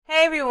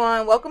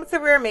everyone. Welcome to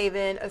Rare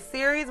Maven, a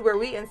series where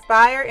we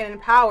inspire and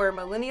empower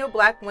millennial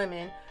Black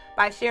women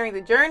by sharing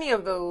the journey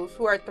of those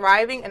who are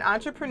thriving in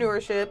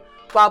entrepreneurship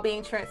while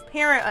being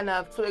transparent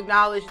enough to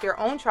acknowledge their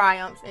own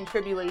triumphs and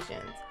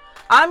tribulations.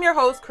 I'm your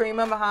host,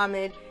 Karima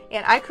Muhammad,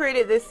 and I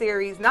created this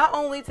series not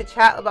only to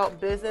chat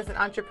about business and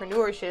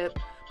entrepreneurship,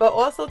 but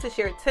also to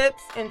share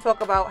tips and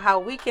talk about how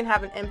we can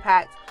have an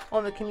impact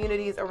on the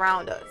communities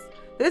around us.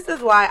 This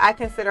is why I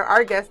consider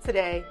our guest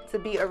today to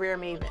be a Rare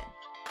Maven.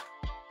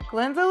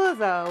 Glenda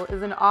Lazo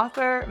is an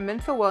author,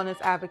 mental wellness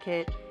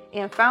advocate,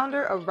 and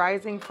founder of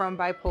Rising from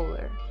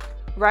Bipolar.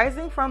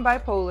 Rising from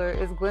Bipolar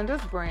is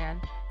Glenda's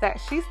brand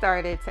that she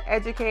started to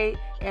educate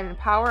and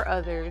empower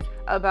others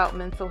about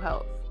mental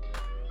health.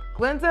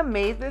 Glenda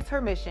made this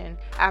her mission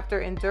after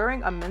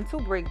enduring a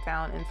mental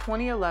breakdown in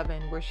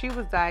 2011 where she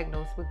was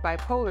diagnosed with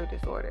bipolar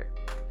disorder.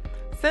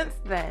 Since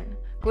then,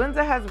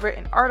 Glenda has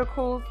written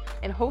articles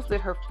and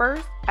hosted her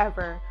first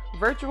ever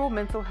virtual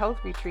mental health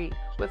retreat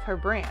with her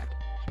brand,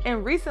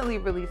 and recently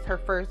released her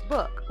first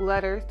book,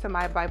 Letters to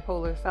My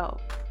Bipolar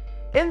Self.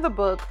 In the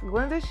book,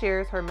 Glenda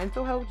shares her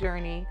mental health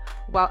journey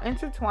while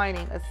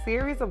intertwining a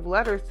series of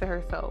letters to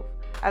herself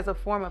as a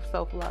form of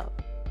self-love.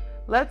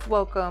 Let's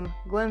welcome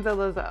Glenda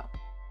Lazo.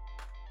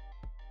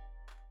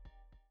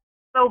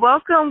 So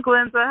welcome,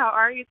 Glenda. How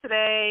are you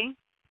today?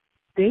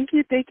 Thank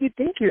you.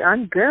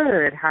 I'm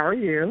good. How are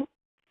you?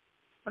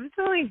 I'm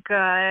doing good.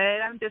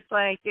 I'm just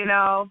taking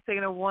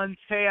it one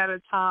day at a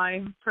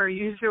time per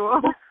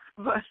usual.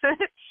 but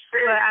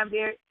I'm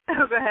very,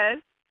 go ahead.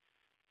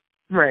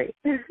 Right.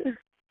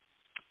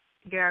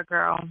 Yeah,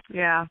 girl.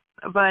 Yeah.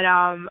 But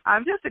I'm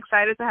just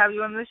excited to have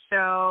you on the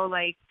show.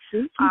 Thank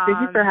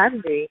you for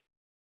having me.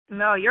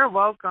 No, you're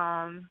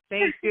welcome.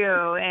 Thank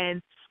you.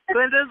 And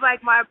Glenda's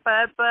like my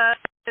bud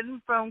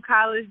from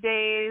college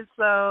days,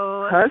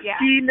 so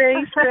Husky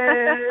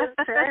Nation.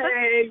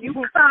 Hey, you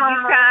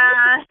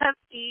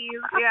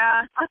Huskies,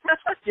 yeah.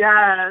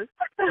 Yes.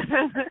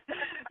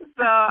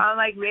 So I'm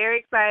very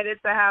excited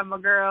to have my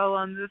girl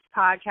on this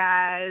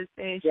podcast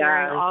and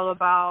sharing all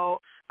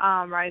about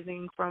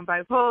Rising from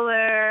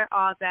Bipolar,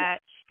 all that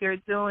you're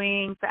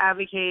doing to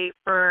advocate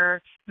for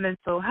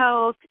mental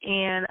health,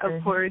 and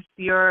of course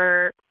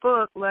your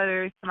book,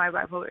 Letters to My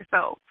Bipolar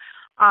Self.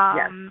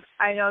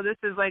 I know this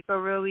is a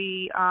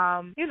really,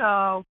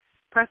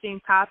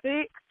 pressing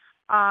topic,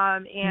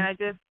 and I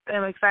just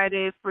am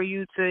excited for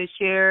you to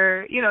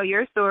share,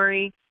 your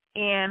story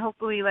and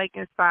hopefully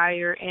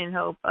inspire and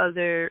help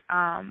other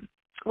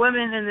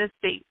women in this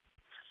state.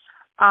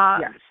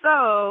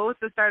 So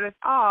to start us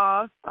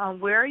off,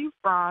 where are you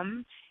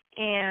from,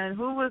 and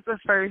who was the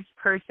first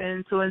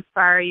person to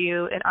inspire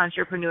you in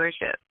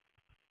entrepreneurship?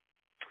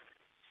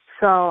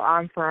 So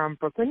I'm from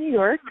Brooklyn, New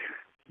York.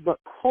 But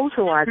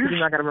culture-wise, you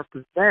know, I got to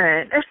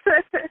represent.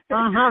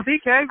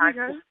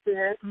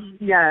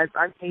 Yes,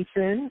 I'm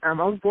Haitian. I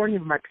was born here.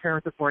 My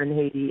parents were born in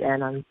Haiti,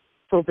 and I'm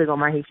so big on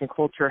my Haitian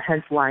culture,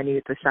 hence why I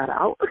needed to shout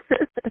out.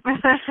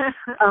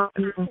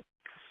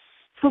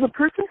 So the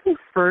person who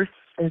first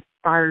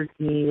inspired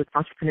me with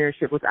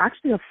entrepreneurship was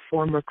actually a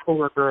former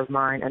coworker of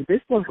mine, and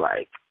this was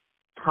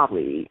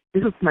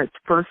this was my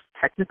first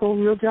technical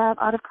real job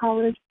out of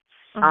college.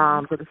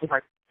 So this was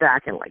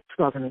back in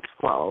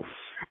 2012.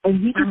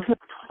 And he just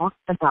kept talking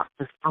about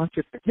this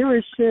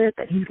entrepreneurship,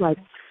 and he's like,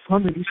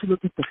 Wanda, you should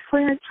look at the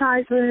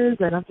franchises,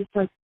 and I'm just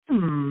like,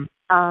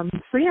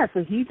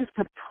 So he just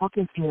kept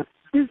talking to me about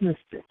business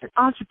and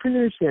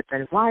entrepreneurship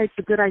and why it's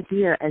a good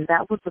idea, and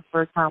that was the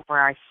first time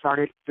where I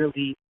started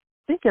really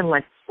thinking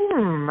I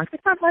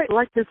think I might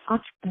like this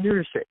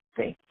entrepreneurship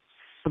thing.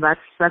 So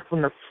that's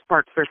when the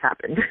spark first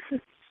happened.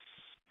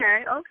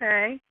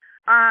 Okay.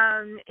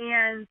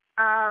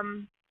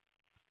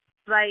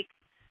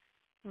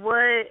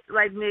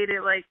 What made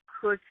it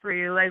click for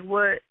you?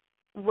 What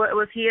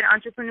was he an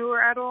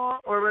entrepreneur at all,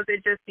 or was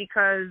it just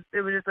because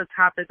it was just a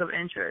topic of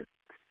interest?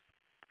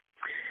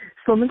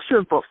 So a mixture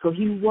of both. So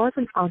he was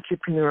an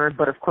entrepreneur,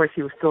 but of course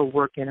he was still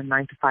working a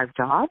 9-to-5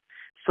 job.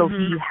 So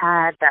he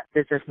had that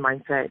business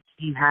mindset.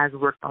 He has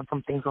worked on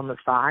some things on the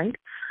side.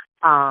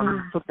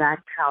 So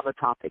that's how the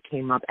topic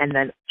came up. And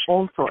then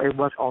also it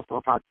was also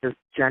about just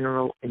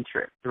general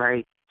interest,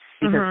 right?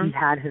 Because he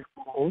had his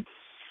goals.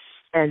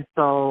 And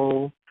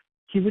so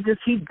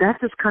that's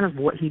just kind of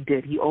what he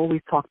did. He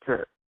always talked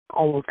to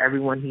almost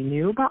everyone he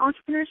knew about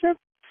entrepreneurship.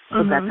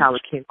 So that's how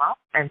it came up.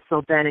 And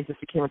so then it just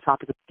became a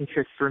topic of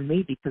interest for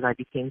me because I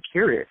became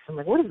curious. I'm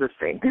like, what is this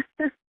thing?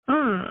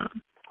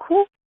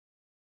 Cool.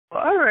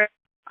 All right.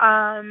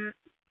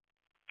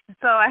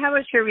 So I have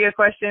a trivia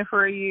question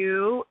for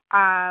you.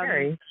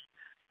 Okay.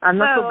 I'm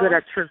not so good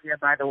at trivia,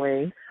 by the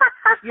way.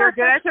 You're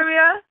good at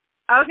trivia?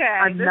 Okay.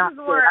 I'm not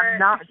good.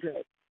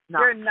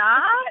 You're not?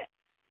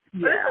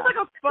 Yeah. This is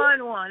a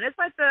fun one. It's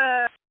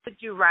the Would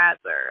You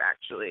Rather,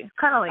 actually.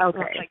 Kind of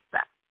like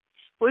that.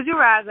 Would you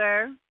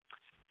rather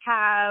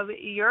have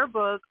your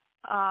book,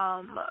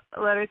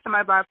 Letters to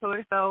My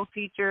Bipolar Self,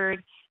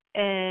 featured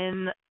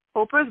in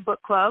Oprah's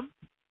book club,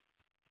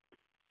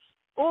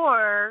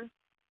 or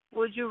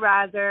would you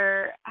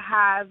rather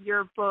have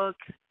your book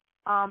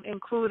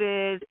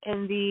included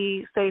in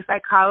the, say,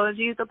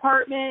 psychology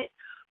department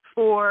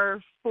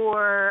for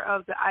 4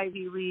 of the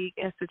Ivy League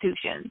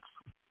institutions.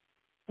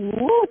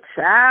 Ooh,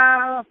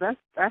 child,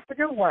 that's a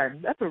good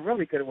one. That's a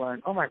really good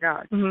one. Oh my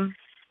God.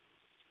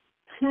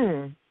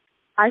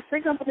 I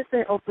think I'm going to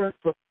say Oprah's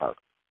Book Club.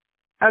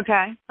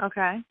 Okay.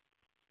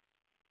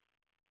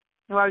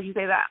 Why would you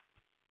say that?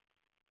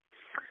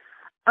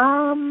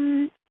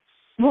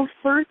 Well,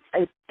 first,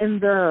 in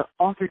the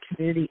author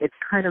community, it's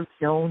kind of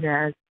known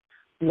as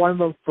one of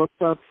those book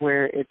clubs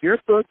where if your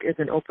book is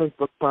in Oprah's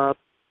Book Club,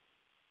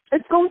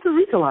 it's going to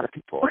reach a lot of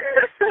people.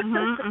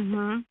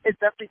 It's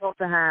definitely going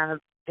to have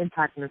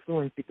impact and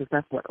influence because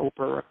that's what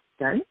Oprah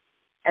represents,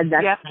 and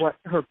that's what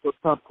her book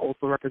club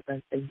also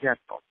represents in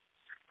general.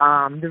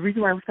 The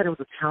reason why I said it was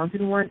a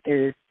challenging one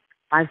is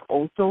I've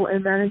also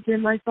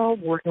imagined myself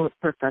working with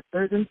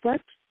professors and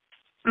such.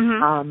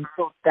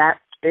 So that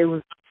it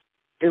was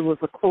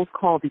a close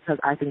call because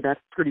I think that's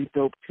pretty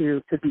dope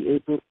too, to be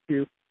able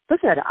to,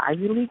 especially at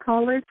Ivy League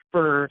college,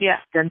 for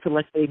them to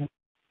let me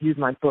use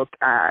my book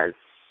as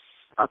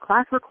a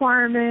class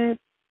requirement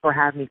or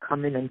have me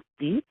come in and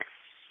speak.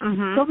 So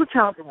it's a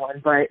challenging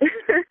one, but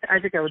I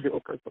think I would do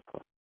Oprah's Book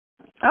Club.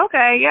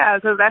 Okay, yeah,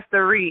 so that's the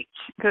reach.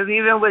 Because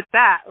even with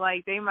that,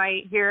 like, they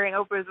might hear in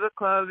Oprah's Book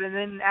Club and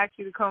then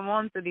actually come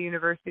on to the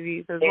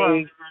universities as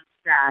well.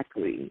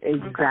 Exactly.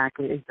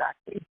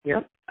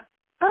 Yep.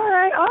 All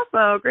right,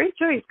 awesome. Great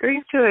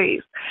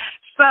choice.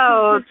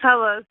 So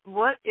tell us,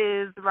 what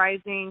is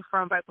Rising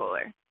from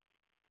Bipolar?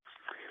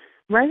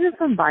 Rising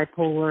from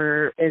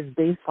Bipolar is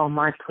based on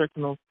my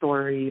personal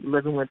story,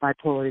 living with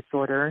bipolar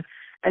disorder,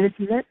 and it's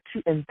meant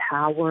to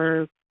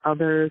empower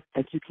others,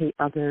 educate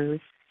others,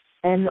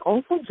 and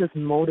also just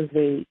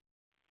motivate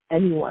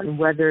anyone,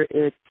 whether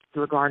it's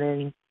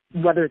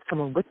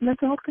someone with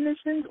mental health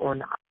conditions or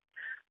not.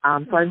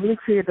 So I really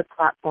created the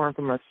platform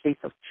from a space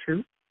of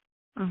truth,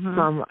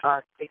 from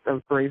a space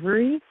of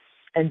bravery,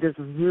 and just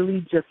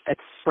really just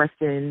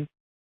expressing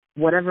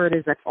whatever it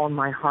is that's on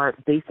my heart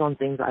based on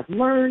things I've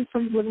learned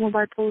from living with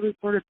bipolar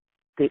disorder,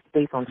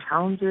 based on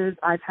challenges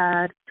I've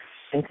had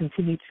and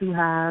continue to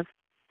have.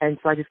 And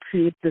so I just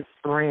created this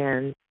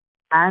brand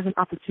as an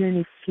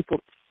opportunity for people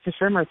to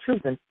share my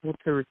truth and people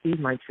to receive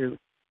my truth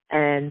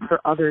and for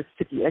others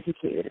to be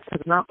educated. So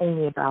it's not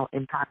only about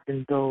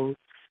impacting those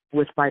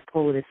with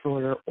bipolar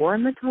disorder or a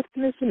mental health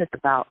condition, it's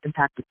about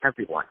impacting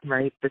everyone,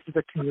 right? This is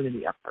a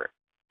community effort.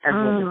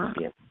 Everyone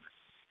is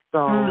So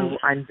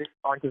I'm just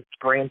on just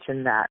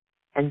branching that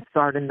and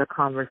starting the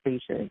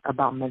conversation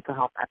about mental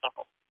health as a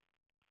whole.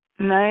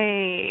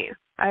 Nice.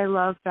 I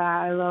love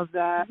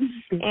that.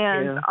 Thank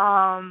and you.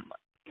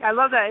 I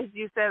love that, as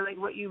you said, like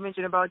what you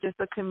mentioned about just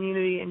the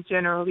community in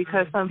general,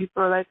 because some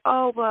people are like,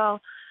 oh,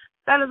 well,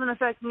 that doesn't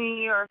affect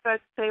me or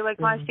affect, say, like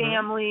my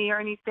family or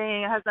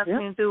anything. It has nothing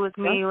to do with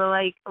me. Well,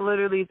 like,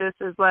 literally, this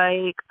is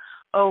like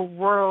a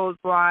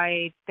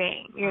worldwide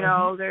thing. You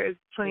know, there's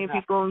plenty of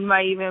people you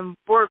might even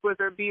work with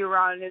or be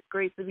around, and it's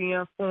great to be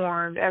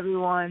informed.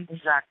 Everyone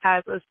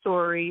has a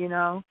story, you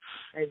know.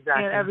 And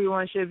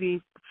everyone should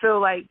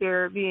feel like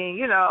they're being,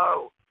 you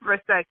know,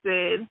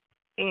 respected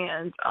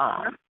and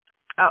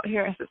out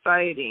here in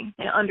society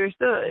and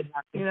understood,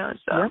 you know,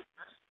 so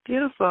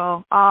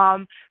beautiful.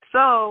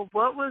 So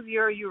what was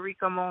your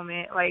eureka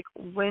moment? Like,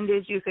 when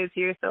did you say to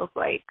yourself,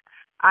 like,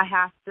 I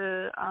have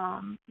to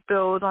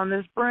build on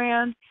this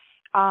brand,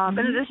 in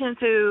addition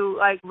to,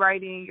 like,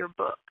 writing your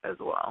book as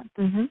well?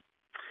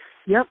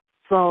 Yep.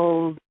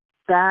 So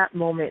that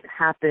moment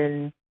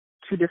happened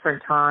 2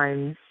 different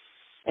times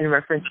in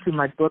reference to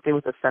my book. It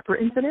was a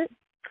separate incident.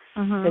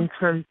 In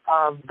terms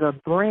of the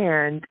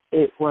brand,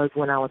 it was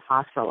when I was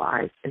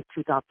hospitalized in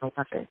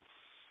 2011.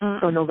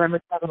 So November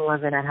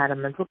 2011, I had a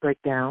mental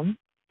breakdown.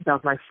 That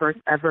was my first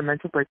ever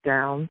mental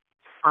breakdown.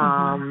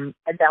 And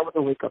that was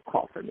a wake-up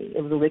call for me.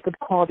 It was a wake-up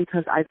call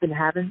because I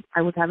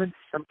was having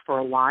symptoms for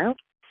a while,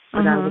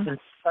 but I was in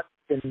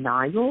such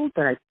denial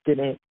that I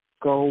didn't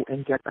go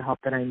and get the help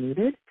that I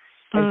needed.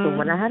 And so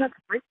when I had a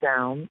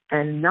breakdown,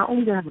 and not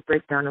only did I have a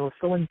breakdown, it was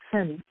so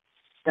intense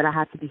that I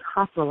had to be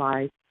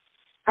hospitalized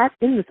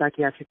in the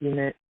psychiatric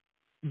unit.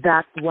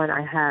 That's when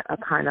I had a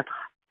kind of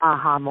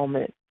aha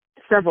moment,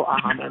 several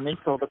aha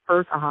moments. So the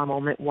first aha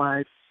moment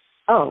was,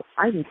 oh,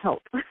 I need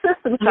help.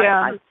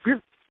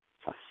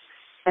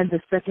 And the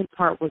second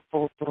part was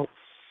also,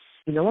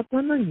 you know what,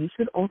 Brenda, you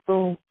should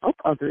also help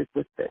others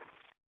with this.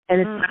 And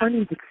it's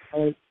funny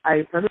because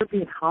I remember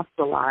being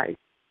hospitalized,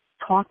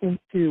 talking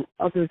to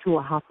others who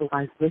were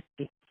hospitalized with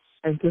me,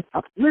 and just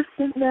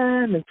uplifting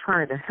them and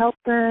trying to help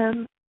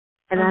them.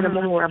 And at a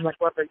moment where I'm like,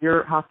 well,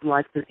 you're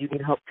hospitalized because you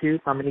need help too,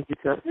 so I'm going to need you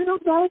to, you know,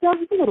 dial down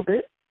just a little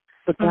bit.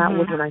 But that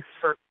was when I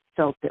first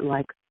felt it,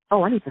 like,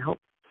 oh, I need to help.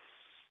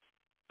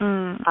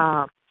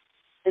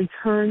 In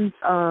terms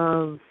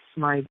of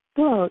my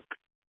book,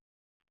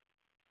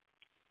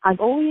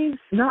 I've always,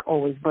 not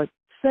always, but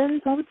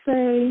since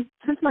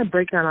my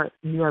breakdown, I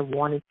knew I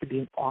wanted to be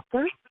an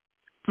author.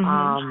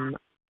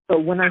 So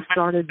when I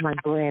started my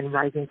brand,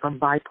 Rising from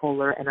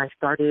Bipolar, and I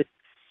started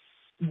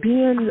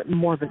being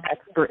more of an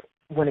expert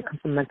when it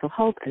comes to mental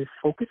health and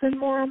focusing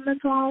more on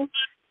mental health,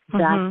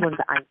 that's when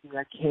the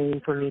idea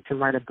came for me to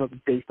write a book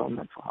based on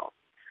mental health.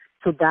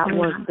 So that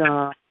was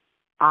the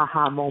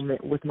aha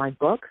moment with my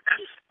book.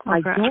 Okay.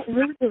 I don't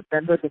really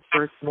remember the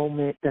first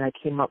moment that I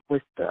came up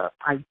with the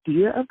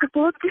idea of the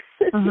book.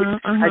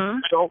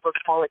 I don't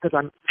recall it because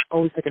I'm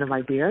always thinking of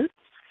ideas.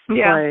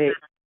 Yeah.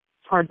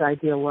 But part of the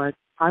idea was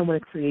I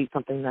want to create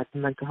something that's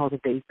mental health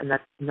based and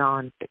that's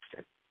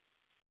nonfiction.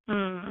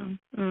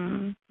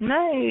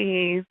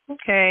 Nice.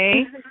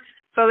 Okay.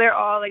 So they're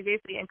all like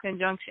basically in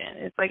conjunction.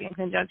 It's like in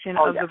conjunction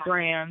of the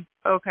brand.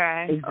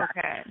 Okay. Exactly.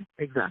 Okay.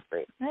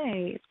 Exactly.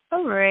 Nice.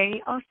 All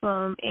right.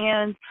 Awesome.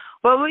 And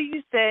what would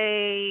you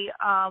say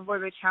were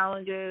the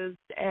challenges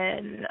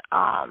in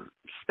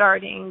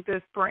starting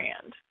this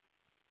brand?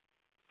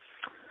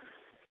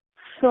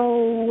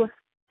 So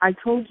I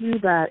told you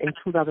that in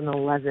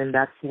 2011,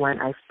 that's when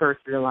I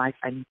first realized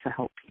I need to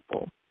help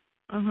people.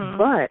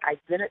 But I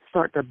didn't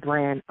start the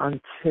brand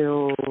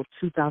until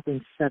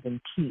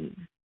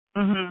 2017.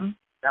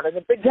 Now there's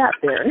a big gap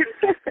there.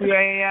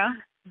 Yeah.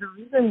 The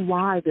reason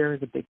why there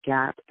is a big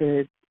gap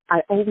is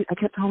I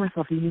kept telling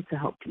myself, you need to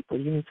help people,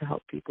 you need to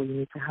help people, you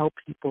need to help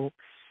people.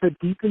 But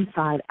deep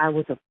inside, I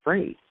was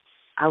afraid.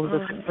 I was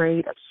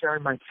afraid of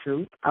sharing my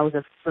truth. I was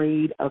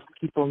afraid of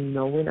people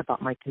knowing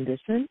about my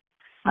condition.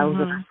 I was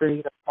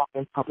afraid of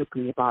talking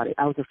publicly about it.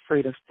 I was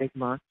afraid of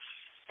stigma.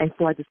 And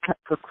so I just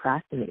kept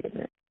procrastinating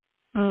it.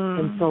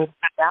 And so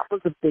that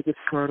was the biggest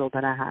hurdle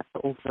that I had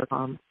to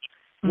overcome.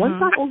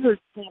 Once I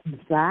overcame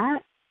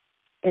that,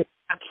 it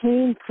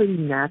came pretty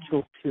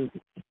natural to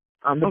me.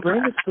 The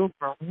brand is still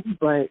growing,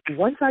 but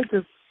once I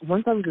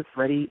was just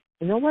ready,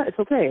 you know what? It's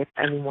okay if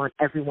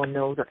everyone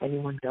knows or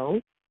anyone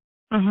knows.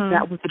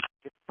 That was the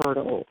biggest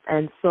hurdle.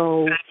 And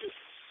so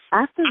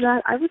after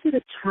that, I would say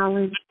the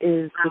challenge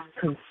is just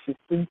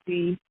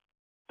consistency.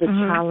 The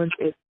challenge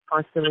is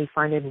constantly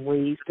finding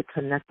ways to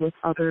connect with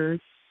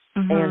others.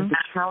 And the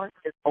challenge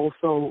is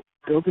also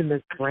building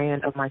this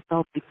brand of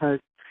myself because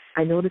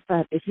I noticed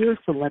that if you're a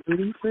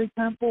celebrity, for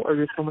example, or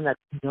you're someone that's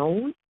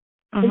known,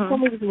 it's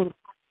almost a little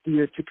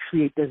easier to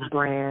create this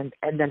brand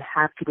and then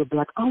have people be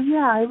like, oh,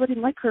 yeah, I really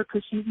like her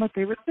because she's my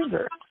favorite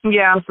singer.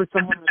 Yeah. But for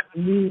someone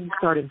like me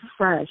starting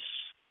fresh,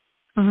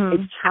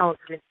 it's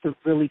challenging to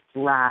really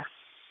grasp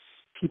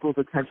people's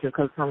attention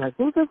because I'm like,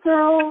 who's this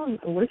girl?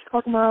 What is she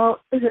talking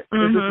about? Is it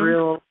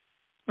real?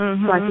 So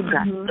I think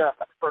that's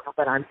the hurdle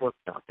that I'm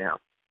working on now.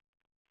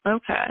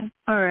 Okay.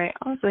 All right.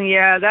 Awesome.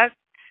 Yeah,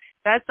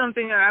 that's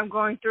something that I'm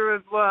going through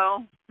as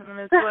well. And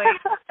it's like,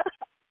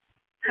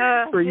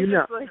 so you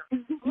know. like,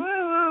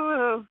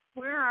 whoa,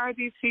 where are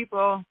these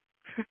people?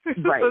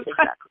 Right,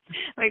 exactly.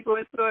 Like,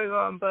 what's going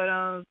on? But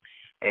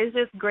it's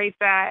just great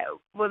that,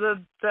 well,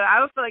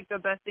 I would feel like the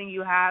best thing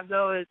you have,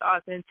 though, is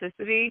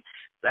authenticity.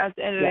 So at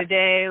the end of the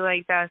day,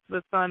 like, that's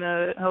what's going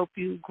to help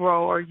you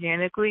grow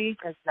organically,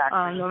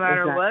 no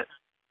matter what.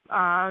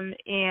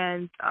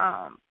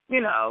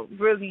 You know,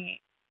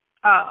 really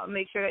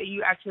make sure that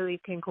you actually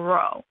can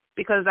grow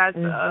because that's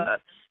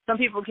some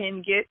people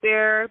can get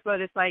there,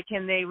 but it's like,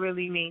 can they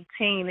really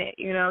maintain it?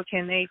 You know,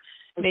 can they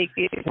make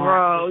it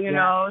grow? You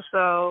know,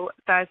 so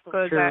that's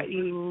good that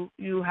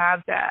you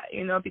have that.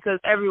 You know, because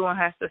everyone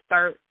has to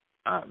start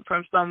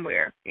from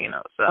somewhere. You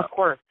know, so of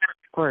course,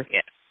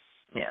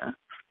 yeah.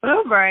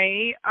 All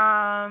right,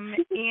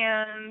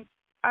 and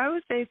I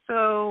would say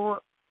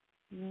so.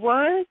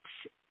 What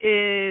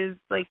is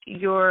like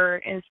your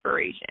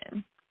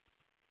inspiration?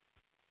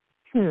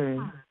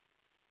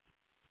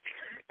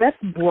 That's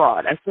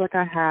broad. I feel like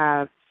I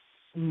have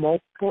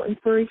multiple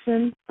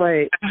inspirations,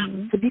 but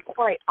to be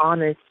quite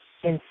honest,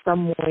 in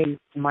some ways,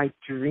 my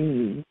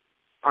dreams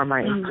are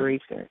my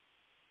inspiration,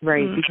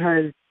 right?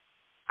 Because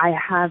I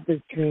have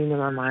this dream in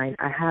my mind.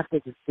 I have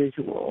this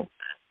visual,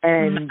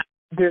 and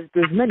there's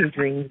many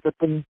dreams, but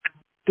the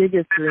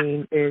biggest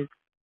dream is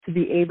to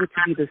be able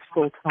to be this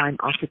full-time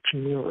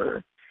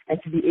entrepreneur and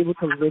to be able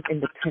to live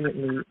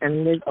independently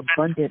and live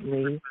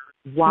abundantly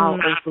while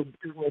also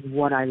doing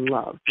what I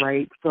love,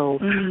 right? So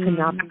to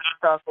not be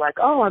stuck like,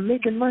 oh, I'm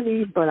making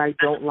money, but I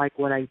don't like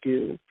what I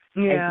do.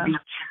 And to be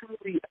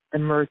truly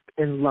immersed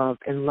in love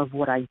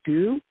what I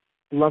do,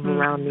 love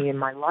around me in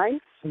my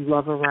life,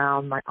 love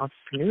around my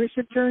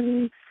entrepreneurship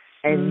journey,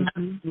 and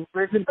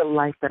living the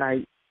life that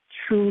I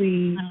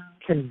truly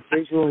can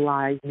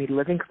visualize me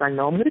living because I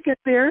know I'm going to get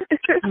there,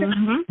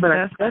 but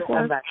I'm still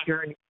on that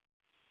journey.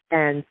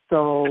 And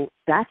so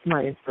that's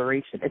my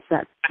inspiration. It's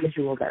that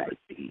visual that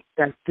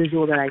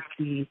I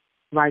see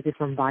rising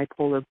from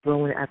Bipolar,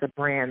 growing as a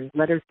brand,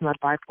 letters to my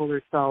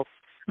bipolar self,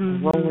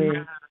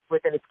 growing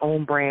within its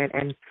own brand,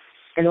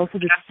 and also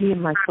just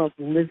seeing myself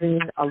living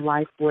a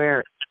life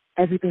where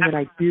everything that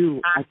I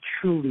do, I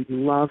truly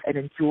love and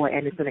enjoy,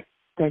 and it's an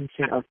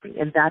extension of me.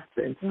 And that's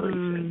the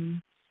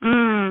inspiration.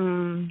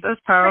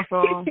 That's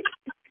powerful.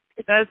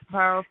 That's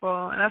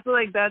powerful. And I feel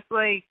like that's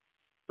like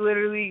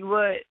literally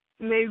what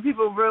maybe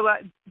people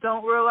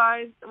don't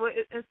realize what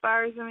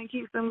inspires them and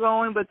keeps them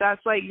going, but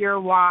that's like your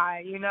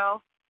why, you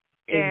know?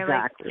 And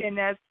exactly. and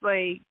that's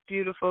like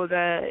beautiful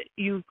that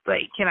you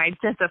like can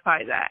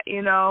identify that,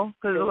 you know,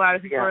 because a lot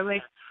of people are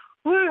like,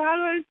 how do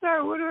I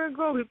start? Where do I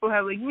go? People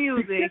have like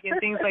music and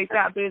things like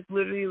that, but it's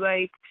literally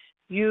like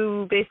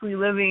you basically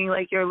living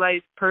like your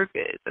life's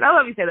purpose. And I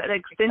love you say that, the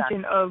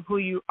extension of who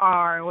you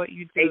are and what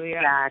you do.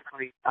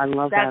 Exactly. Yeah. I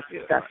love that's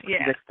that. That's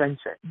the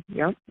extension.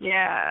 Yep.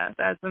 Yeah,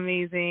 that's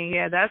amazing.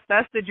 Yeah,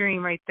 that's the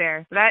dream right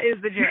there. That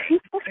is the dream.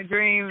 The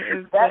dream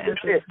is that is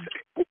it.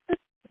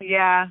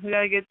 Yeah, we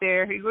gotta get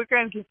there. We're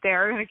gonna get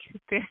there. We're gonna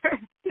get there.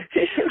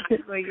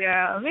 But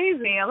yeah,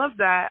 amazing. I love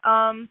that.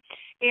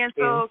 And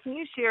so can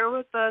you share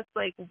with us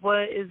like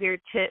what is your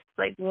tips?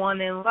 Like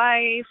one in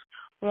life,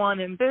 one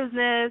in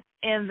business,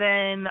 and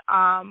then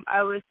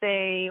I would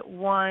say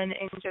one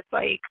in just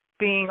like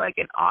being like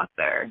an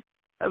author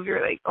of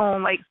your like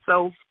own like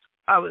self.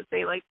 I would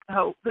say like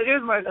help. So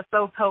there's more like a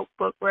self-help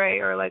book, right,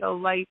 or like a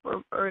life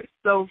or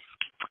self.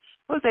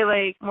 I would say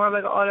like more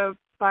like an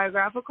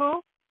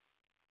autobiographical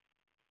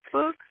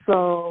book.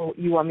 So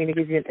you want me to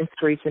give you an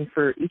inspiration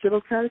for each of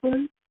those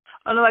categories?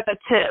 Oh, no, like a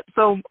tip.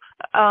 So if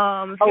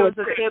it was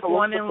a tip,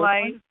 one in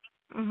life,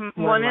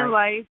 one in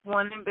life,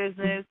 one in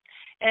business,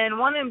 and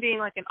one in being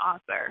like an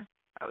author,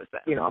 I would say.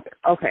 You know,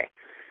 okay.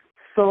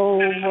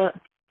 So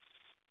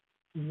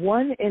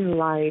one in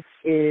life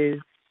is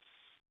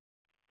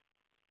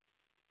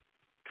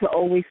to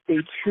always stay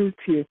true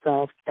to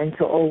yourself and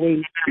to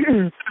always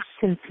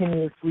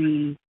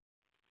continuously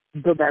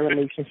build that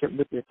relationship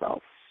with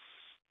yourself.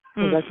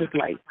 So that's just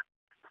life.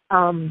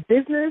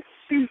 Business,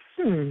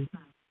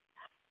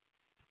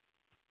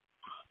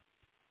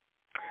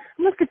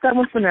 let's get that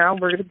one for now.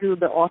 We're going to do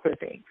the author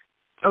thing.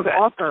 Okay. The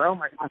author, oh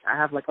my gosh, I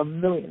have like a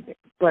million things.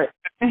 But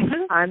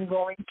I'm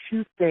going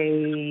to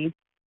say,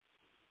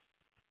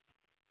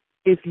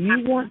 if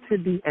you want to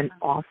be an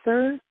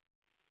author,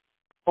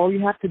 all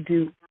you have to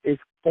do is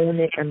own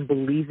it and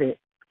believe it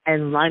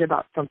and write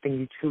about something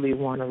you truly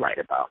want to write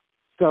about.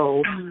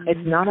 So it's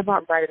not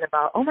about writing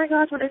about, oh my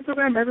gosh, on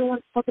Instagram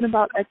everyone's talking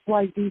about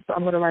XYZ, so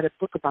I'm going to write a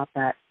book about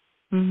that.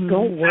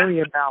 Don't worry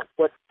about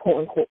what's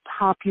quote-unquote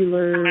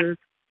popular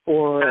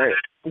or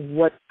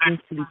what seems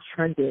to be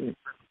trending.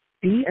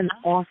 Be an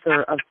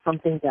author of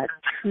something that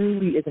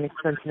truly is an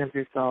extension of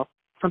yourself,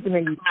 something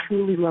that you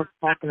truly love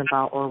talking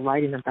about or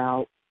writing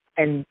about,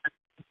 and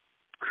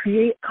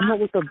come up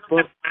with a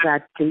book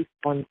that's based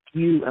on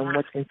you and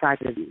what's inside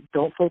of you.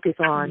 Don't focus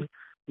on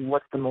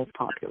what's the most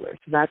popular.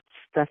 So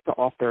that's the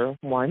author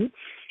one.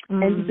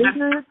 And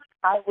business,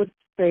 I would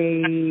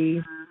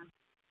say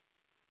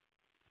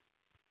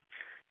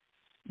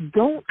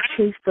don't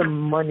chase the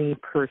money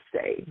per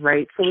se,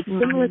 right? So it's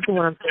similar to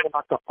what I'm saying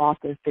about the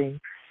author thing.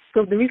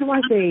 So the reason why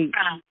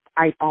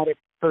I added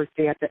per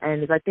se at the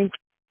end is I think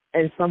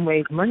in some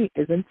ways money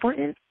is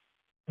important.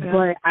 Yeah.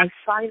 But I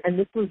find, and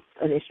this was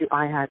an issue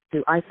I had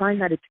too, I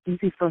find that it's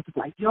easy for us to be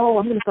like, yo,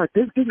 I'm going to start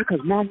this business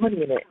because mad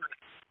money in it.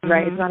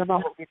 Right? It's not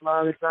about what we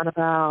love. It's not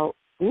about,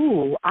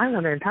 ooh, I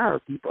want to empower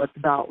people. It's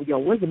about, yo,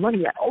 where's the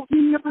money at? Oh, give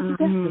me up on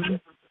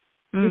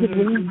Because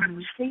when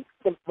you chase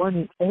the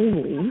money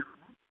only,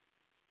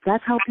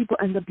 that's how people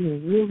end up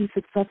being really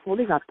successful.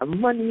 They got the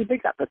money. They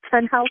got the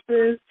 10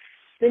 houses.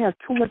 They have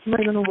too much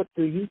money. They don't know what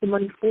to use the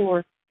money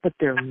for, but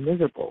they're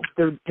miserable.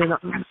 They're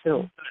not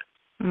fulfilled.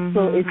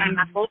 So if you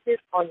focus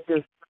on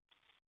just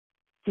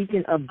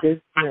seeking a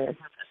business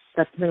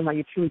that's something that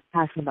you're truly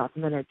passionate about,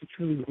 something that you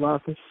truly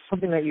love,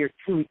 something that you're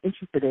truly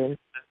interested in,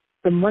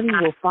 the money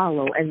will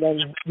follow, and then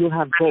you'll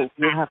have both.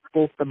 You'll have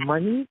both the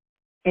money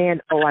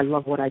and, oh, I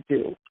love what I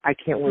do. I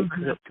can't wait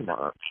to work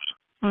tomorrow.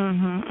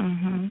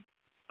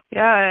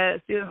 Yeah,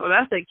 it's beautiful.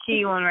 That's a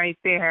key one right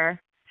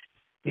there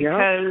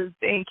because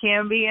it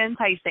can be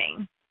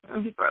enticing.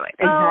 And people are like,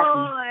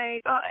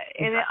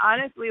 and it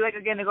honestly, like,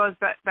 again, it goes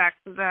back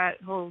to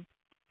that whole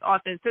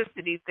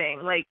authenticity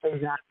thing. Like,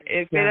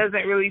 if it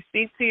doesn't really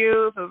speak to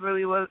you, if it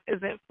really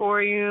isn't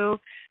for you.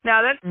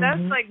 Now, that's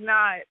like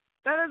not,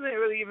 that doesn't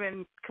really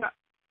even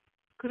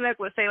connect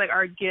with, say, like,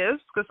 our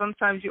gifts, because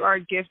sometimes you are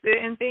gifted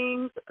in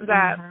things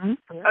that,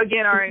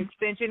 again, are an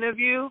extension of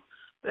you.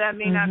 That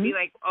may not be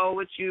like,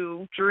 what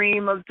you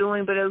dream of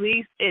doing, but at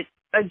least it's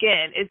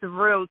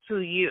real to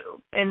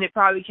you, and it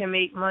probably can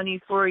make money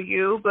for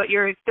you, but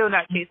you're still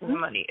not chasing the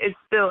money. It's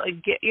still a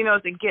gift. You know,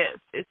 it's a gift.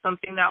 It's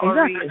something that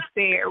already is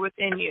there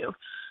within you.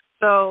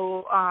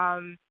 So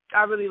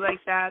I really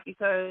like that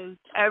because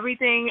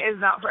everything is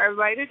not for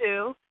everybody to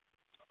do.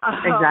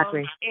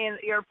 And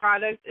your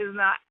product is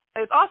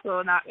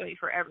also not really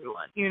for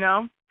everyone, you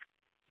know?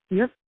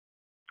 Yep.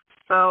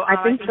 So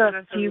I think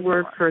the key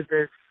word for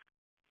this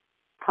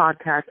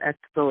podcast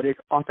episode is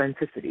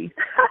authenticity.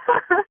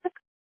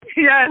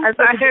 Yes,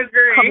 I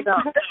agree.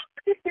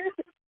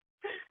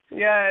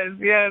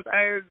 Yes,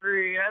 I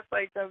agree. That's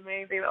like the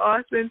main thing.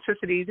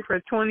 Authenticity for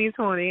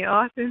 2020.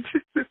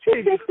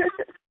 Authenticity.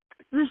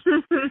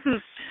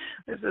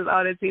 This is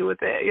oddity with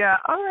it. Yeah.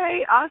 All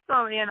right.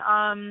 Awesome.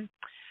 And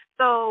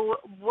so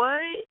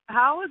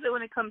how is it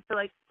when it comes to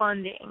like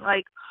funding?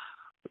 Like,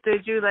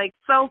 did you like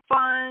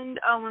self-fund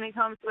when it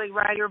comes to like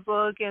writing your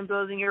book and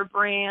building your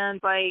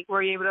brand? Like,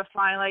 were you able to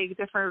find like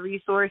different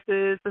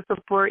resources to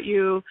support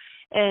you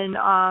in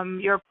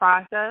your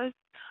process?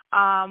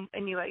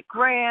 Any like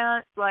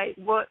grants? Like,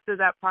 what does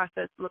that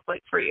process look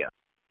like for you?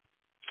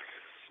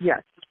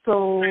 Yes.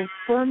 So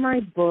for my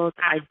book,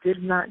 I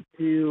did not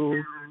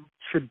do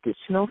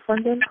traditional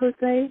funding per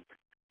se.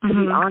 To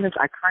be honest,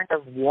 I kind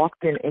of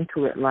walked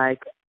into it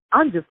like,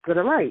 I'm just going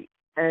to write,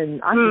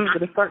 and I'm just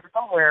going to start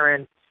somewhere,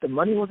 and the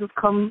money will just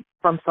come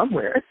from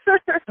somewhere.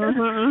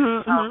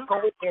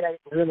 Going in, I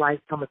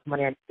realized how much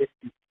money I did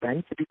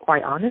spend, to be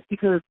quite honest,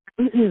 because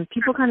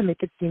people kind of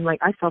make it seem like,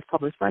 I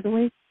self-published, by the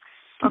way.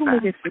 People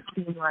make it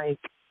seem like,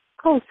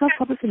 oh,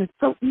 self-publishing is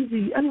so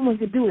easy. Anyone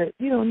can do it.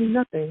 You don't need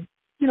nothing.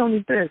 You don't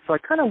need this. So I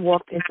kind of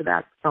walked into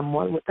that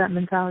somewhat with that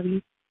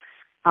mentality.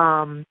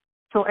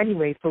 So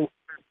anyway, so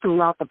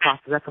throughout the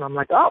process, that's when I'm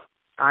like, oh,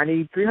 I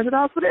need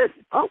 $300 for this.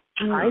 Oh,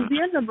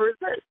 ISBN number is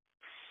this.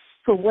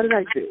 So what did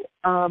I do?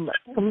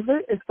 Some of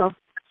it is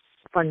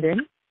self-funding,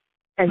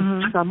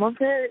 and some of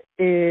it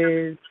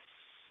is,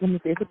 let me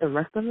see, is it the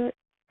rest of it?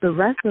 The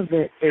rest of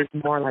it is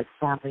more like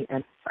family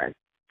and friends.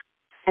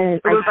 And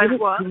it was like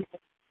what?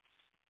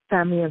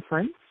 Family and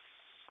friends.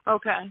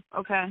 Okay.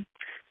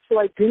 So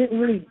I didn't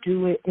really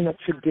do it in a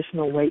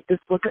traditional way. This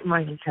wasn't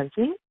my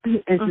intention.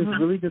 It's just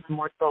really just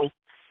more so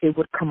it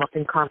would come up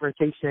in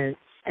conversation,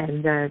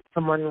 and then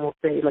someone will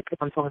say, like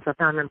if I'm talking to a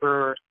family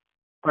member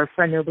or a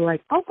friend, they'll be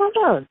like, oh,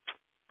 Mama,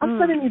 I'm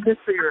sending you this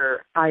for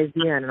your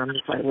ISBN. And I'm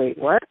just like, wait,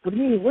 what? What do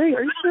you mean? Wait,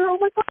 are you sure? Oh,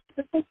 my God,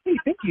 that's so sweet.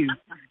 Thank you.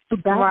 So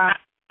that's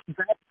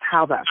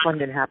how that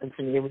funding happened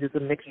to me. It was just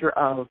a mixture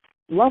of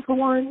love for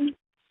one,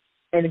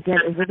 and again,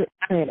 it wasn't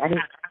planned. I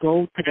didn't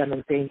go to them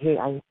and say, hey,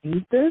 I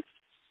need this.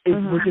 It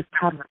was just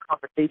having a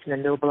conversation,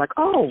 and they'll be like,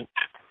 oh,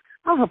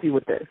 I'll help you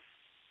with this.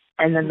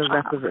 And then the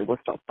rest of it was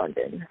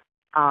self-funded.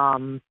 So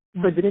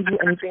I didn't do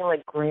anything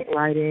like grant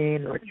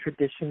writing or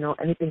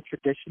anything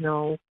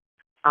traditional.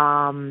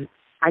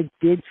 I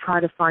did try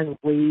to find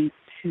ways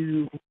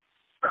to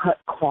cut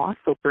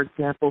costs. So, for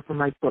example, for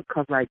my book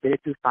cover, I did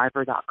it through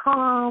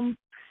Fiverr.com.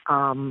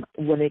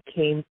 When it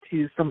came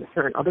to some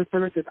certain other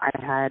services, I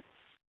had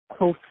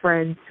close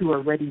friends who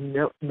already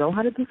know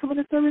how to do some of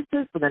the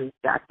services. So then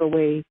that's the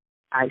way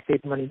I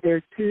saved money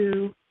there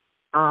too.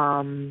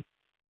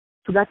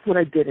 So that's what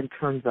I did in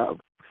terms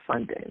of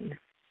funding.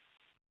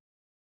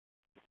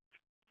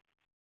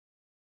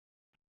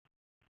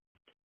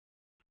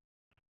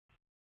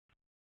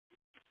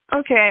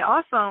 Okay,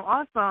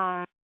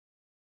 awesome.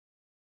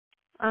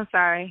 I'm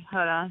sorry,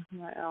 hold on.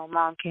 My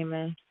mom came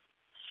in.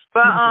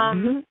 But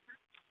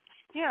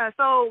yeah,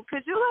 so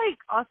could you like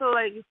also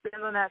like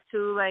expand on that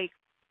too, like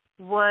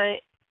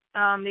what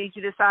made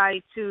you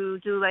decide to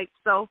do like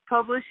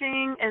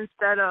self-publishing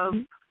instead of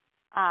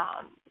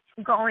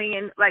going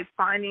and like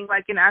finding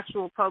like an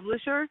actual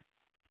publisher?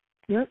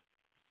 Yep.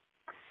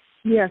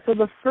 Yeah, so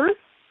the first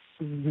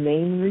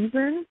main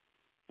reason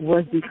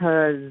was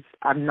because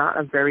I'm not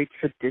a very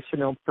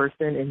traditional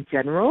person in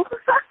general.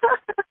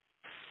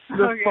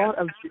 The thought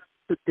of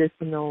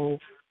traditional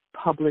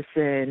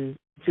publishing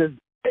just,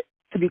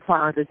 to be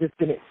quite honest, it just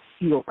didn't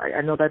feel right.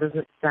 I know that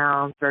doesn't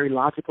sound very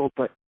logical,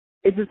 but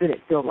it just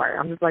didn't feel right.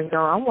 I'm just like,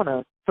 no, I want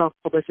to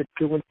self-publish and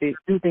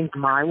do things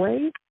my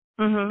way.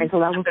 And so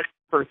that was the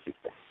first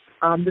reason.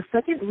 The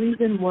second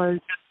reason was,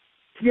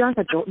 to be honest,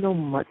 I don't know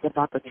much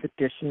about the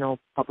traditional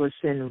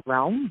publishing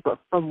realm, but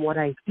from what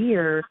I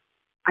hear,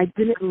 I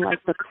didn't like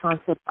the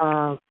concept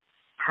of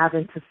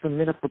having to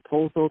submit a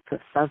proposal to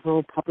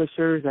several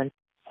publishers and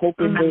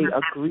hoping they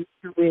agree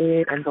to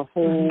it, and the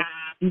whole,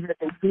 even if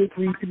they do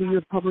agree to be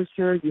your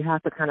publisher, you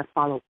have to kind of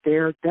follow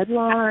their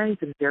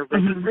deadlines and their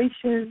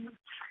regulations.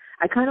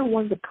 I kind of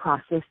wanted the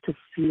process to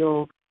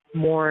feel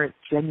more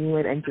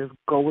genuine and just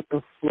go with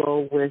the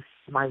flow with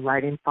my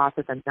writing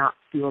process and not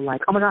feel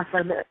like, oh my gosh,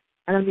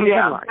 I don't need a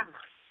deadline.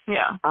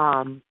 Yeah.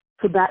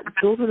 So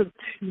those are the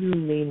two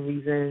main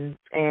reasons,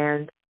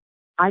 and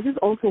I just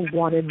also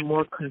wanted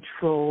more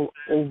control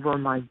over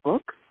my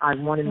book. I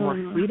wanted more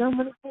freedom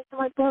when it came to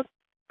my book.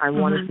 I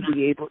wanted to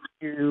be able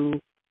to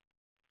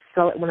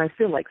sell it when I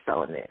feel like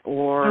selling it,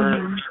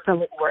 or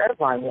sell it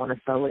wherever I want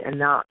to sell it, and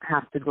not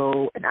have to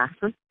go and ask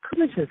for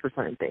permission for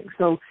certain things.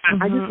 So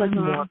I just like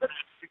more of the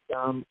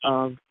freedom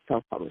of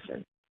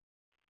self-publishing.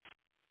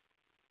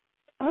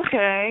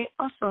 Okay,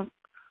 awesome.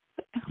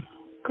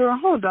 Girl,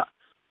 hold up.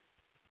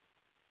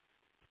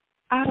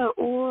 Out of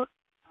all,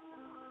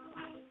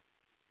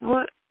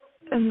 what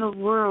in the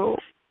world?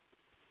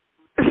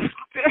 Did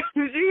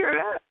you hear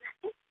that?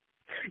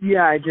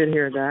 Yeah, I did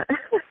hear that.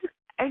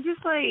 I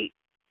just like,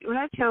 when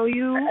I tell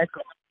you,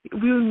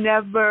 we'll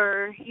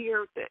never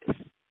hear this.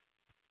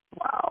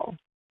 Wow.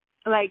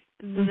 Like,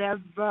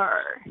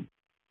 never.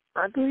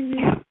 I believe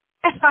you.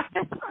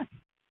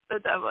 The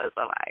devil is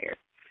a liar.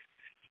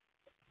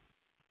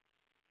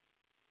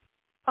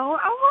 Oh,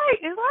 I'm like,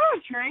 is that a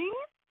train?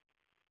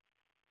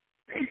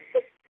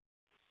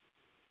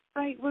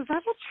 Like, was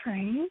that a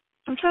train?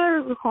 I'm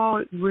trying to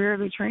recall where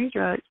the train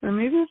tracks, or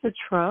maybe it's a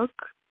truck.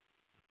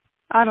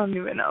 I don't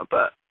even know,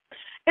 but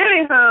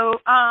Anywho,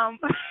 all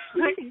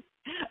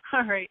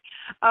right.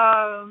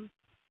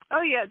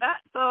 Oh yeah,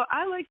 that. So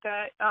I like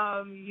that.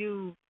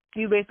 You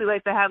basically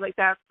like to have like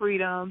that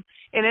freedom,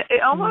 and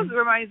it almost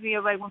reminds me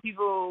of like when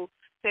people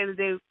say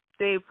that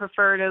they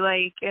prefer to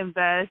like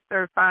invest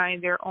or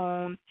find their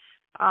own,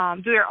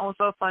 do their own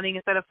self-funding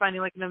instead of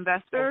finding like an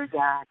investor.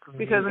 Exactly.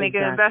 Because when they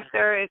get an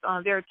investor, it's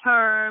on their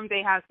term.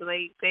 They have to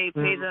they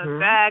pay them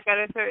back at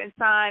a certain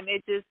time.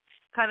 It just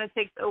kind of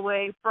takes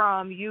away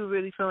from you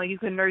really feeling like you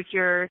can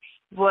nurture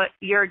what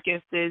your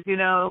gift is,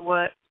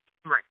 what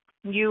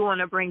you want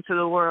to bring to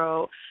the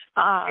world.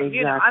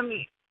 Exactly. I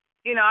mean,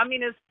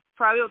 it's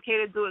probably okay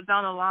to do it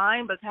down the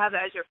line, but to have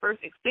that as your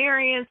first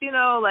experience,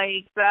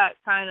 like that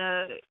kind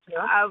of,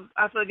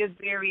 I feel like it's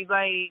very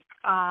kind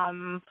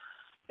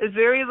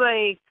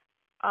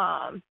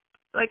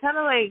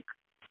of like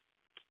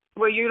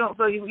where you don't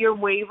feel you're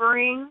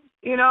wavering,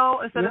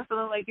 instead of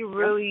feeling like you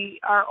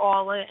really are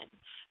all in.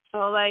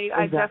 So like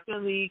I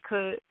definitely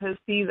could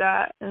see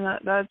that, and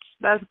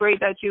that's great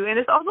that and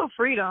it's also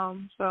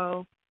freedom.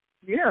 So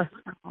yeah,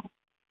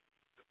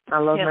 I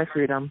love my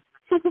freedom.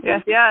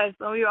 yes.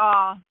 So we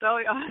all.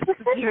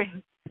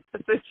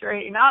 It's a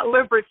dream, not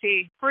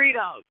liberty,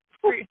 freedom.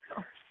 All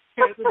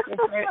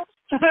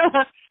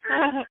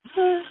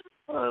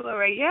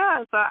right,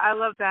 yeah. So I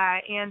love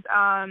that, and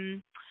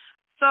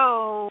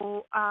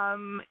So,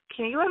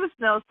 can you let us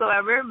know? So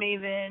at Rare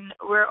Maven,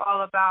 we're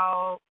all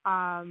about,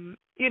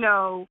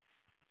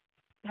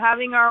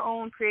 having our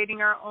own,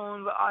 creating our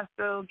own, but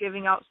also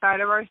giving outside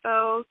of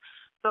ourselves.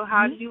 So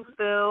how do you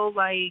feel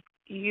like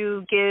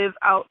you give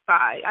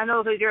outside? I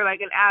know that you're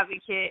like an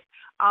advocate.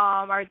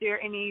 Are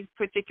there any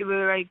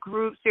particular like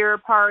groups you're a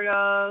part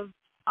of,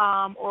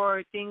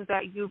 or things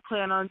that you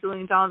plan on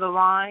doing down the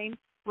line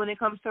when it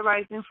comes to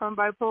rising from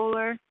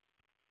bipolar?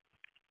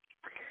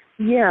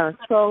 Yeah,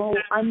 so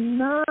I'm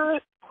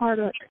not part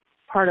of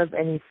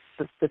any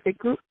specific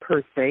group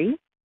per se.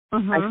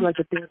 I feel like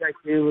the things I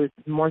do is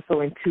more so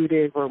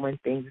intuitive or when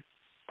things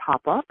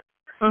pop up.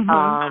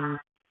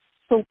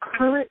 So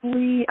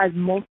currently I've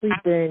mostly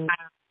been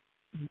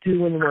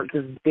doing work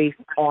just based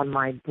on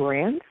my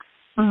brand.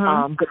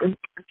 But in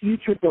the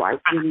future, though, I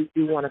really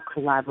do want to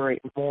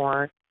collaborate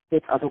more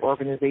with other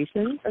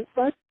organizations and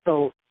such.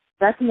 So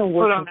that's in the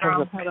works.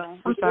 Hold on.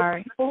 I'm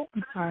sorry.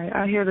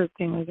 I hear the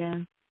thing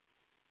again.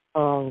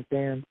 Oh,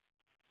 damn.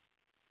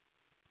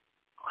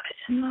 What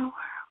in the world?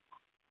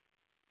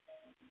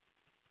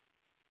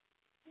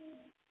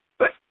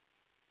 But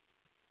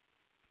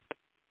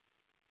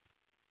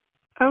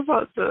I'm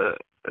about to,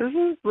 this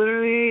is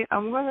literally,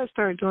 I'm going to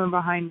start doing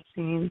behind the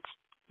scenes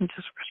and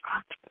just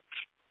respond to it.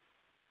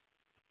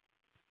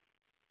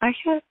 I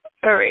can't,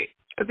 all right,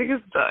 I think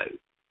it's done.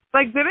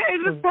 Like, didn't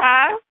it just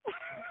pass?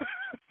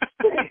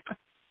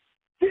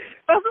 That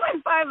was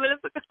like 5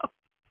 minutes ago.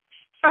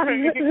 All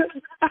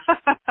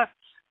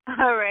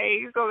right,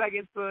 you go back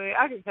into it.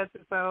 I can catch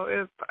it, so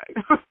it's fine.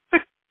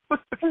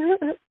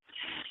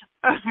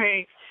 All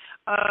right.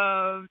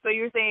 So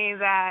you're saying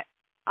that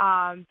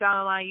down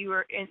the line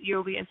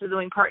you'll be into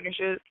doing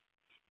partnerships?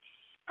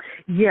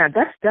 Yeah,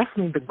 that's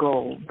definitely the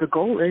goal. The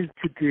goal is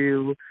to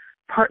do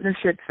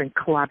partnerships and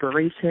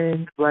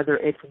collaborations, whether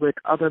it's with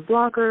other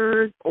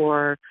bloggers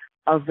or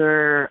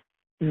other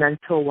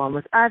mental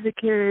wellness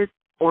advocates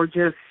or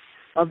just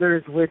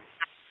others with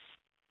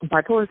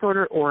bipolar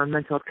disorder or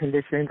mental health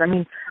conditions. I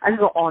mean, I can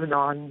go on and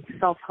on.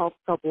 Self-help,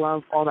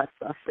 self-love, all that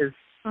stuff is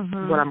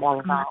what I'm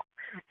all about.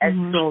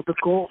 And so the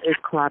goal is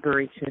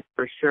collaboration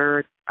for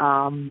sure.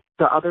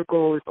 The other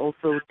goal is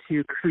also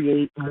to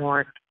create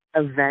more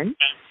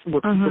events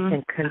where people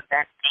can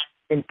connect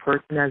in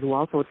person as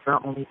well, so it's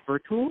not only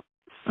virtual.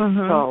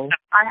 So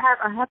I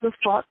have the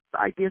thoughts, the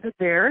ideas are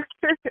there.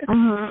 Just need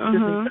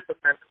to put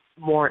them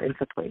more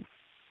into place.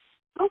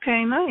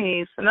 Okay,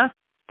 nice. And that's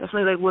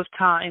definitely like with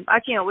time. I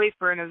can't wait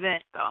for an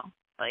event though.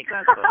 Like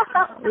that's what,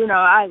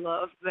 I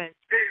love events.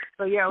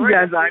 So yeah, I know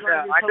you're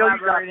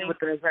talking with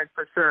the event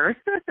for sure.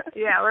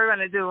 Yeah, we're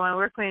gonna do one.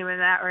 We're claiming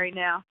that right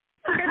now.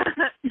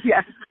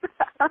 Yes.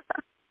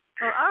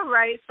 Well, all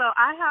right. So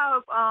I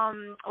have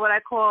what I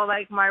call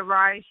like my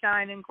Rise,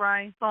 Shine, and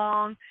Grind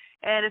song,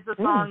 and it's a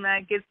song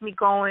that gets me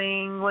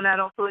going when I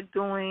don't feel like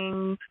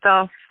doing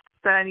stuff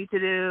that I need to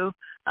do.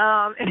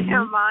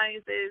 And mine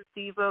is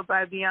Diva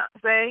by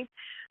Beyonce.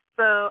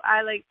 So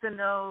I like to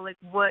know like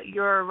what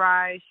your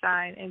Rise,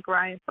 Shine, and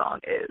Grind song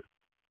is.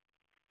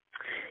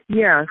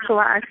 Yeah, so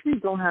I actually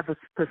don't have a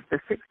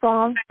specific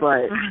song,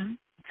 but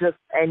just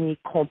any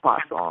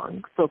compa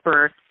song. So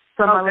for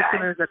some of my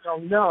listeners that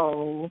don't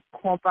know,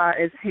 compa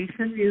is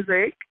Haitian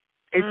music.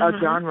 It's a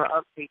genre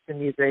of Haitian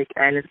music,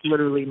 and it's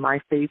literally my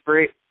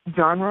favorite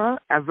genre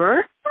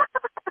ever.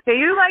 Can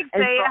you like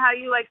say it how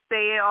you like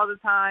say it all the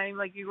time?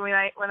 Like you when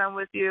I'm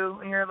with you,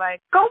 and you're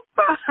like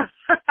compa.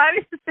 How do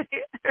you say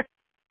it?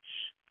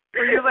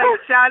 When you like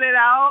shout it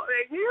out,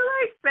 like you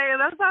like say it.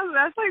 That's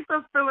like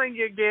the feeling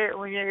you get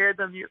when you hear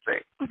the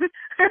music.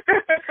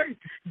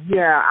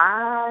 Yeah,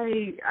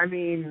 I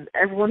mean,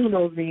 everyone who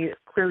knows me,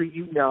 clearly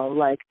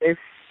like if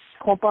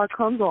compa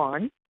comes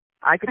on,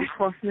 I could be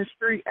crossing the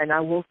street and I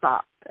will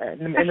stop in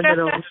the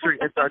middle of the street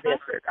and start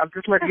dancing. I'm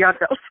just letting y'all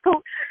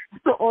know.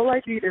 So all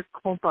I need is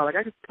compa. Like,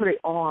 I just put it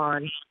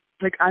on.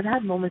 Like, I've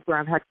had moments where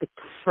I've had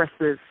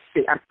depressive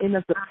state. I'm in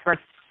a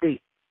depressed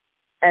state.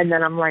 And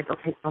then I'm like,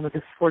 okay, I'm going to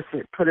just force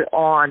it, put it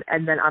on.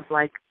 And then I'm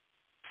like,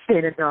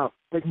 standing up,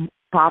 like,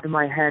 bobbing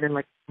my head and,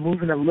 like,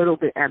 moving a little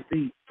bit at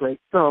least. Like,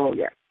 so,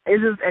 yeah.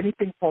 It's just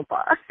anything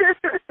compa.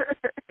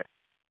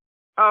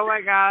 Oh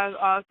my God,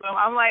 awesome!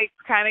 I'm like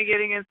kind of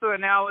getting into it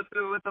now with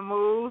the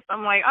moves.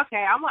 I'm like,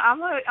 okay, I'm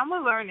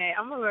gonna learn it.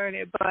 I'm gonna learn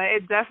it, but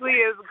it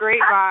definitely is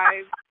great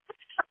vibes.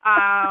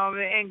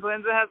 And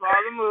Glenda has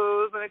all the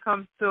moves when it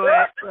comes to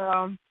it.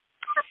 So,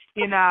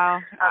 you know,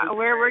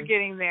 we're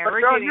getting there.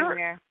 We're getting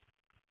there.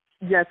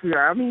 Yes, we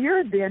are. I mean, you're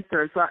a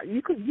dancer, so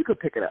you could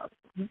pick it up.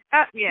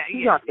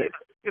 Yeah.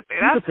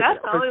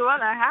 That's the only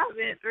one I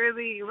haven't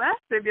really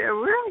mastered yet.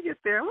 We're gonna get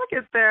there. We'll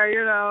get there.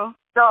 You know.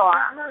 So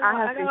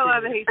I got a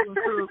lot of Haitian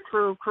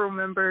crew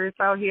members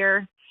out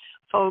here,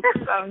 folks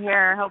out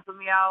here helping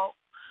me out.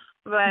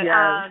 But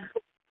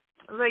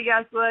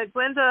yes, but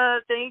Glenda,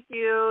 thank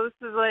you.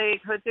 This is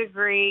like such a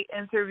great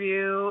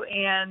interview,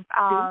 and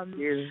thank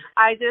you.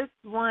 I just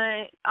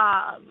would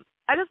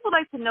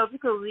like to know if you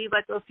could leave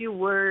like a few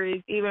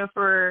words, even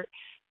for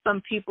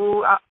some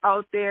people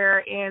out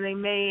there, and they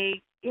may,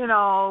 you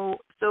know,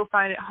 still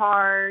find it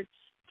hard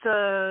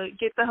to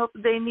get the help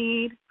that they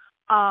need,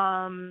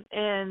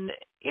 and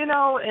you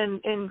know,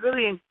 and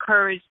really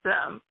encourage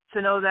them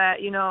to know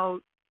that, you know,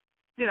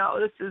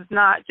 this is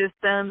not just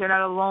them; they're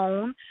not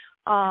alone,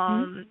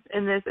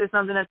 and this is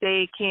something that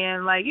they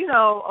can, like, you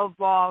know,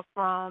 evolve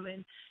from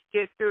and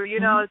get through. You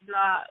know, it's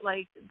not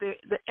like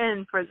the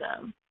end for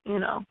them. You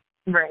know,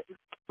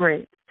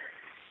 right.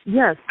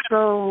 Yes.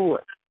 So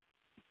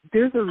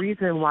there's a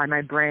reason why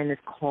my brand is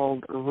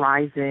called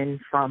Rising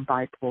from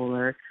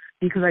Bipolar,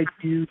 because I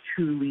do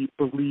truly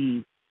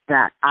believe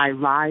that I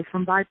rise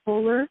from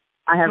bipolar.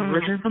 I have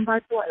risen from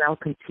bipolar, and I'll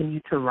continue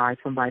to rise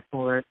from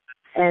bipolar.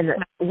 And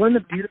one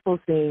of the beautiful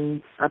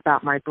things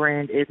about my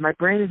brand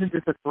isn't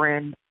just a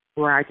brand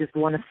where I just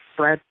want to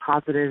spread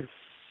positive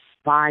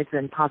vibes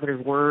and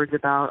positive words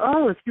about,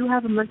 oh, if you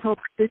have a mental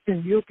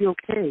condition, you'll be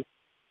okay.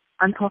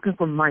 I'm talking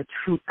from my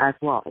truth as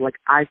well. Like,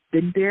 I've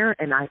been there,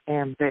 and I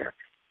am there.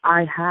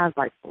 I have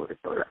bipolar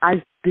disorder.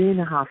 I've been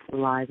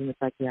hospitalized in the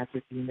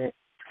psychiatric unit.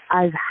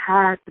 I've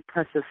had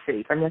depressive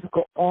states. I mean, I could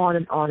go on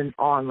and on and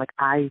on. Like,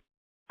 I've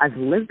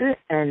lived it,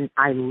 and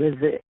I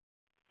live it.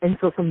 And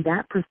so from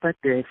that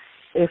perspective,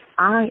 if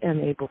I am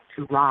able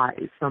to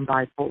rise from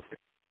bipolar,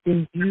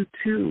 then you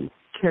too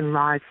can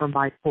rise from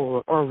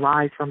bipolar or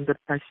rise from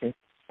depression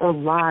or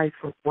rise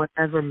from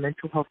whatever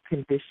mental health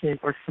condition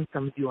or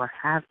symptoms you are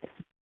having.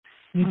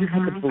 You just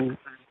have to believe.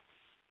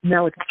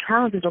 Now, it's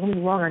challenging. Don't get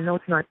me wrong. I know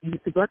it's not easy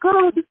to be like,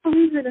 oh, just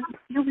believe it and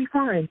you'll be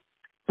fine.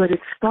 But it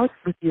starts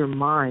with your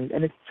mind,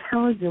 and it's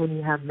challenging when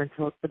you have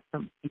mental health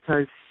symptoms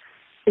because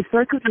it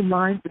starts with your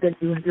mind, but then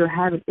you're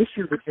having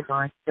issues with your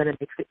mind, then it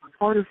makes it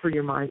harder for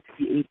your mind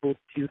to be able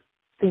to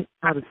think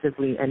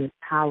positively and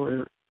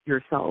empower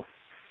yourself.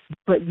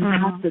 But you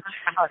have to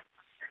trust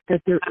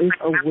that there is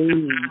a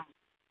way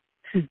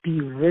to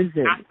be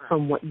risen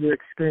from what you're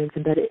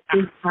experiencing, that it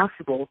is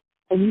possible.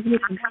 And even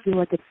if you feel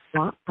like it's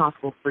not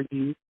possible for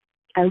you,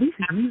 at least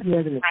use me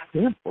as an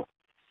example.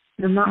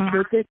 I'm not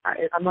perfect.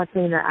 I'm not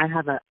saying that I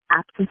have an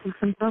absence of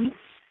symptoms,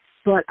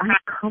 but I've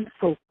come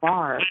so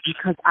far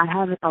because I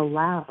haven't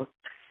allowed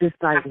this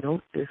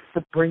diagnosis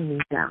to bring me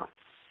down.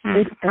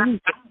 If anything,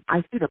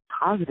 I see the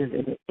positive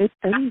in it. If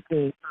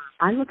anything,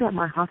 I look at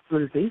my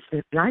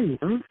hospitalization and I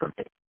learn from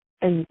it.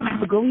 And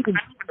to go even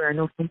deeper, I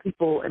know some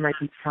people, it might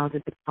be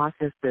challenging to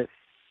process this.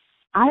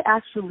 I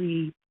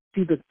actually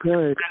see the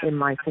good in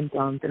my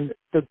symptoms and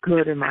the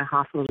good in my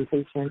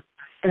hospitalization.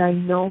 And I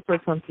know for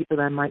some people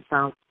that might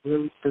sound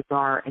really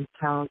bizarre and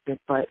challenging,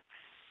 but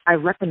I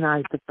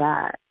recognize the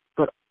bad,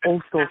 but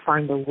also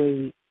find a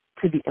way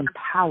to be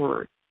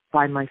empowered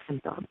by my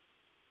symptoms.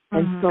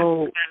 And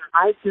so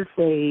I just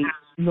say,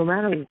 no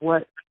matter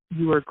what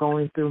you are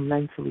going through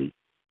mentally,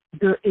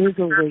 there is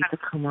a way to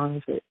come out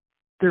of it.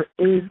 There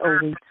is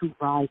a way to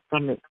rise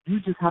from it. You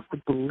just have to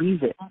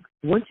believe it.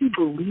 Once you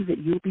believe it,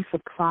 you'll be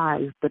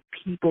surprised the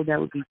people that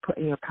would be put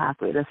in your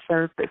pathway, the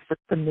therapists, the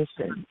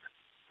clinicians,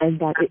 and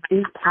that it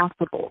is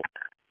possible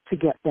to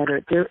get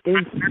better. There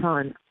is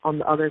sun on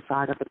the other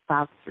side of the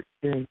clouds you're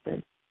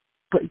experiencing,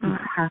 but you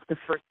have to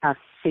first have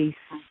faith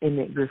in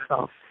it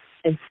yourself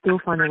and still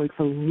find a way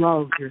to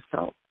love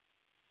yourself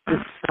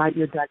despite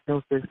your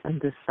diagnosis and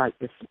despite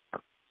your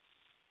symptoms.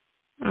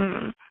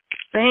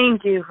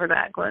 Thank you for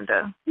that,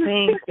 Glenda.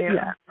 Thank you.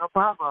 Yeah, no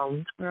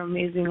problem. For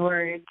amazing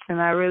words, and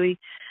I really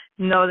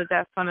know that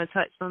that's going to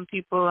touch some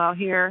people out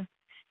here.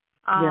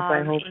 Yes,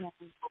 I hope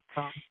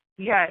so.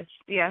 Yes.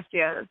 Yes,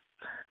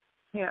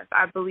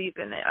 I believe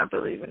in it.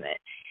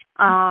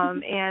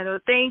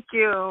 And thank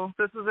you.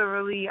 This was a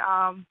really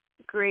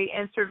great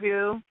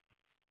interview.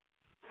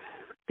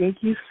 Thank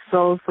you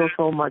so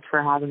much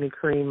for having me,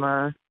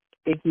 Karima.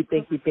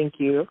 Thank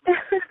you.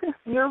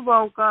 You're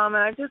welcome. And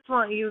I just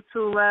want you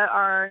to let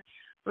our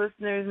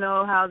listeners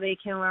know how they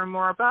can learn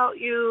more about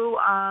you,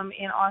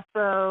 and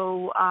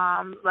also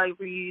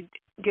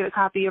get a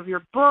copy of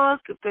your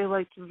book if they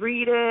like to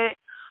read it,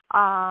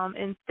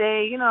 and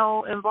stay,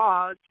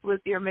 involved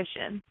with your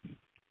mission.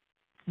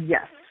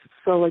 Yes.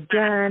 So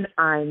again,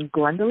 I'm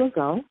Glenda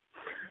Lazo.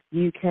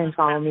 You can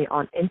follow me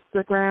on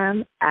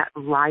Instagram at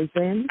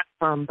Rising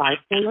from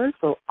Bipolar,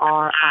 so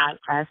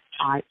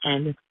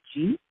RISING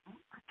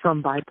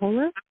from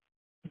Bipolar.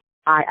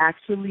 I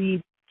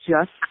actually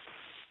just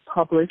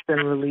published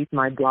and released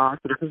my blog,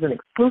 so this is an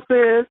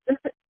exclusive.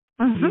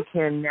 You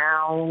can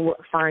now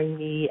find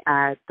me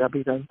at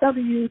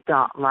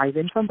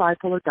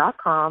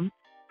www.risingfrombipolar.com.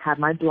 Have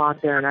my blog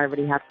there, and I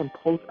already have some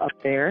posts up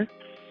there.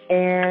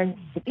 And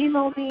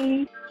email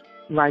me,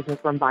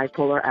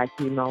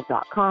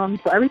 risingfrombipolar@gmail.com.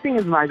 So everything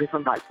is Rising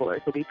from Bipolar,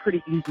 so it'll be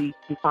pretty easy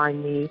to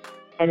find me.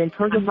 And in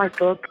terms of my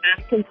book,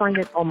 you can find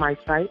it on my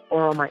site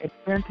or on my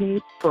Instagram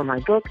page for my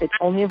book. It's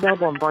only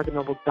available on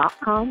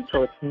barnesandnoble.com,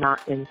 so it's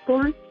not in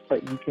stores,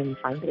 but you can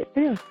find it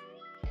there.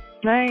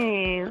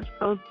 Nice.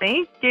 So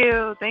thank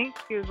you. Thank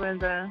you,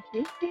 Glenda.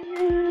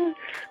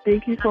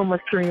 Thank you so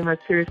much, Karima.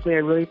 Seriously, I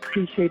really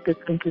appreciate this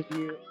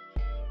interview.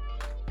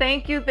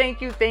 Thank you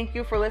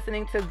for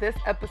listening to this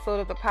episode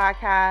of the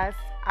podcast.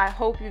 I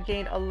hope you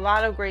gained a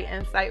lot of great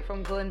insight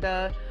from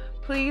Glenda.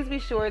 Please be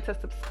sure to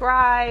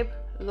subscribe,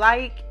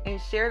 like,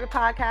 and share the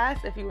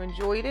podcast if you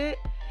enjoyed it.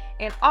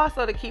 And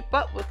also to keep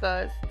up with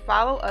us,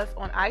 follow us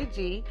on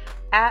IG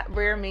at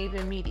Rare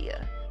Maven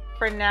Media.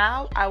 For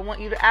now, I want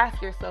you to ask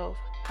yourself,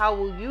 how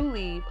will you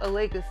leave a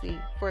legacy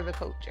for the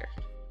culture?